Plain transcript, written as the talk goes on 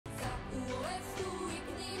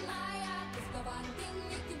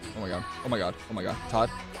Oh my god. Oh my god. Oh my god.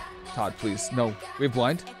 Todd. Todd, please. No. We have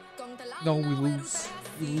blind. No, we lose.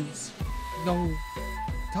 We lose. No.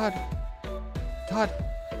 Todd. Todd.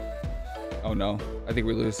 Oh no. I think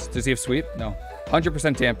we lose. Does he have sweep? No.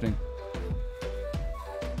 100% dampening.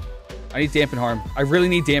 I need dampen harm. I really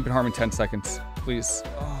need dampen harm in 10 seconds. Please.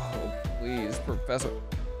 Oh, please, Professor.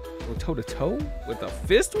 Go toe to toe with the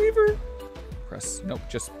Fistweaver? Press. Nope.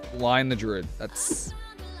 Just blind the druid. That's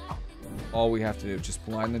all we have to do. Just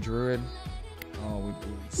blind the druid. Oh, we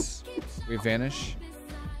lose. We vanish.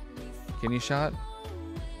 Kidney shot.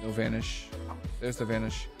 No vanish. There's the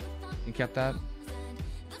vanish. You kept that.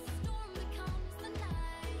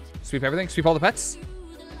 Sweep everything. Sweep all the pets.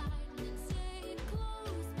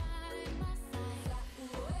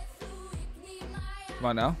 Come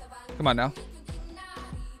on now. Come on now.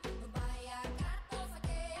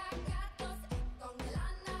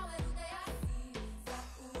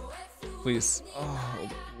 Please. Oh,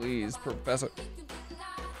 please, Professor.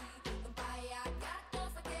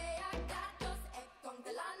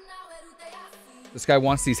 This guy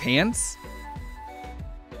wants these hands?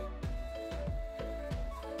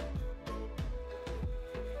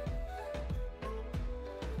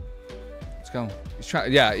 Let's go. He's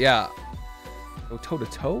trying. Yeah, yeah. Go toe to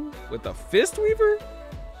toe with the Fistweaver?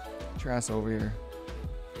 Get your ass over here.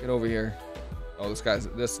 Get over here. Oh, this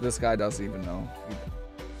guy doesn't even know.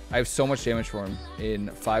 I have so much damage for him in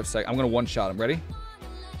 5 seconds. I'm gonna one-shot him. Ready?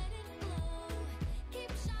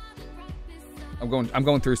 I'm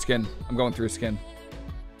going through skin. I'm going through skin.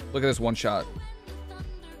 Look at this one shot.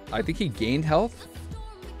 I think he gained health.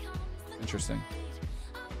 Interesting.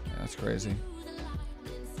 Yeah, that's crazy.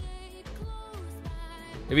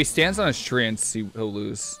 If he stands on his tree and he'll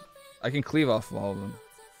lose. I can cleave off of all of them.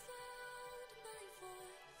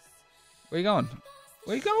 Where you going?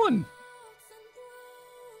 Where you going?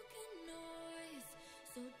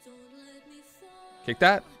 Kick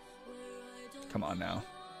that. Come on now.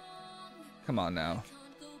 Come on now.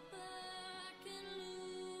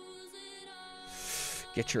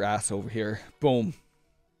 Get your ass over here. Boom.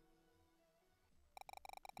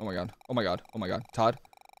 Oh my god. Oh my god. Oh my god. Todd.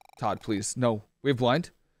 Todd, please. No. We have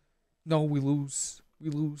blind. No, we lose. We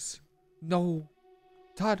lose. No.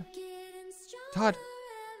 Todd. Todd.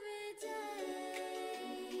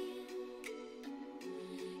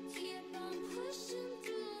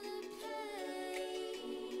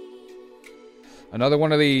 Another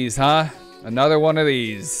one of these, huh? Another one of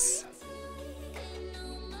these.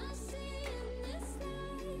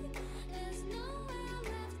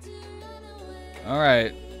 All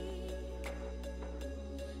right.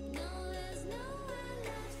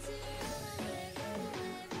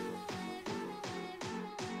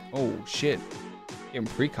 Oh, shit. Getting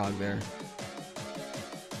precog there.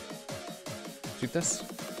 Shoot this.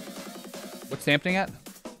 What's dampening at?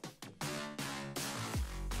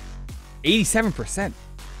 87%.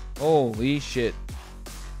 Holy shit.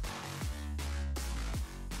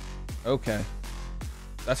 Okay.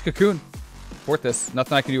 That's cocoon. Port this.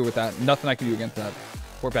 Nothing I can do with that. Nothing I can do against that.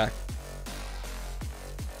 Port back.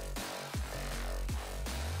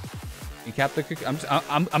 You cap the cocoon.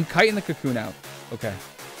 I'm kiting the cocoon out. Okay.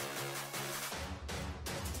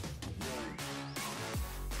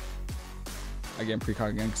 I get him precog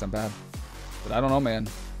again because I'm bad. But I don't know, man.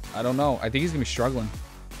 I don't know. I think he's gonna be struggling.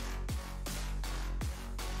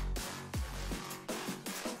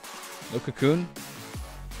 No cocoon.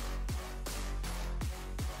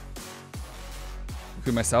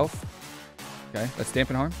 Cocoon myself. Okay, let's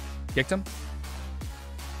dampen harm. Kicked him.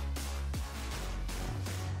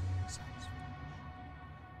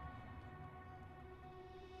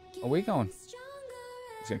 Oh, where you going?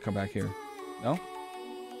 He's gonna come back here. No?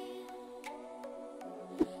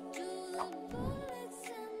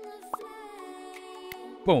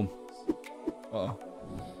 Boom. Uh-oh.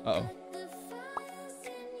 Uh-oh.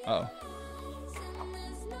 Uh-oh.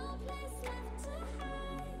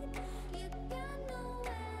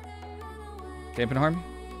 Dampen harm?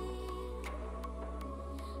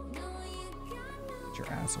 Get your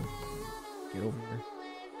ass over. Get over here.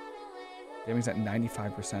 Dampening's at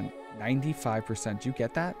 95%. 95%. Do you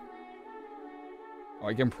get that? Oh,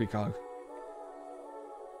 I get him precog.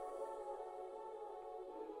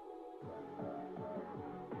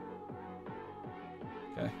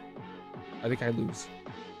 Okay. I think I lose.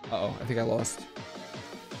 Uh-oh, I think I lost.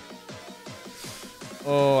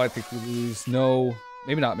 Oh, I think we lose. No.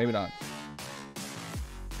 Maybe not, maybe not.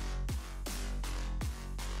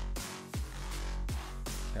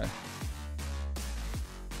 Okay.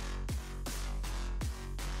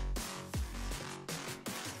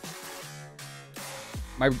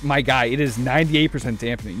 My guy, it is 98%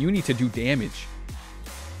 dampening. You need to do damage.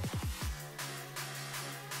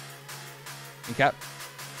 In cap.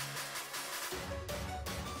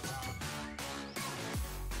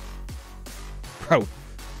 Bro.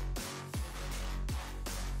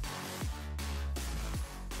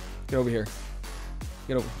 Get over here.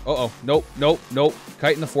 Get over. Uh-oh. Nope, nope, nope.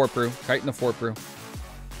 Kite in the fort brew. Kite in the fort brew.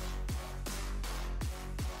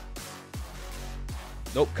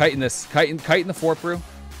 Nope, kite in this. Kite in the fort brew.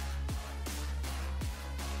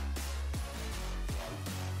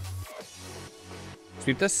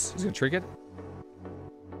 Sweep this. He's gonna trinket.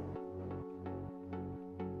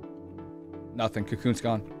 Nothing. Cocoon's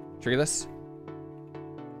gone. Trigger this.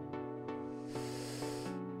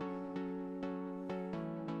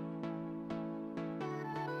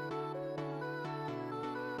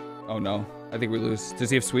 Oh no. I think we lose. Does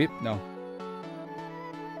he have sweep? No.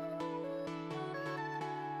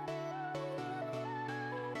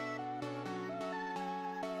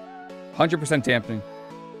 %100 dampening.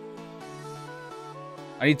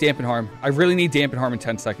 I need dampen harm. I really need dampen harm in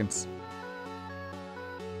 10 seconds.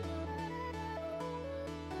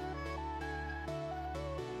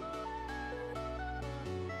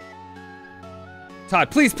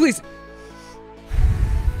 Todd, please, please.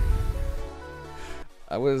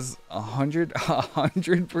 I was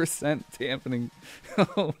 100% dampening.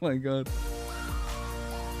 Oh my god.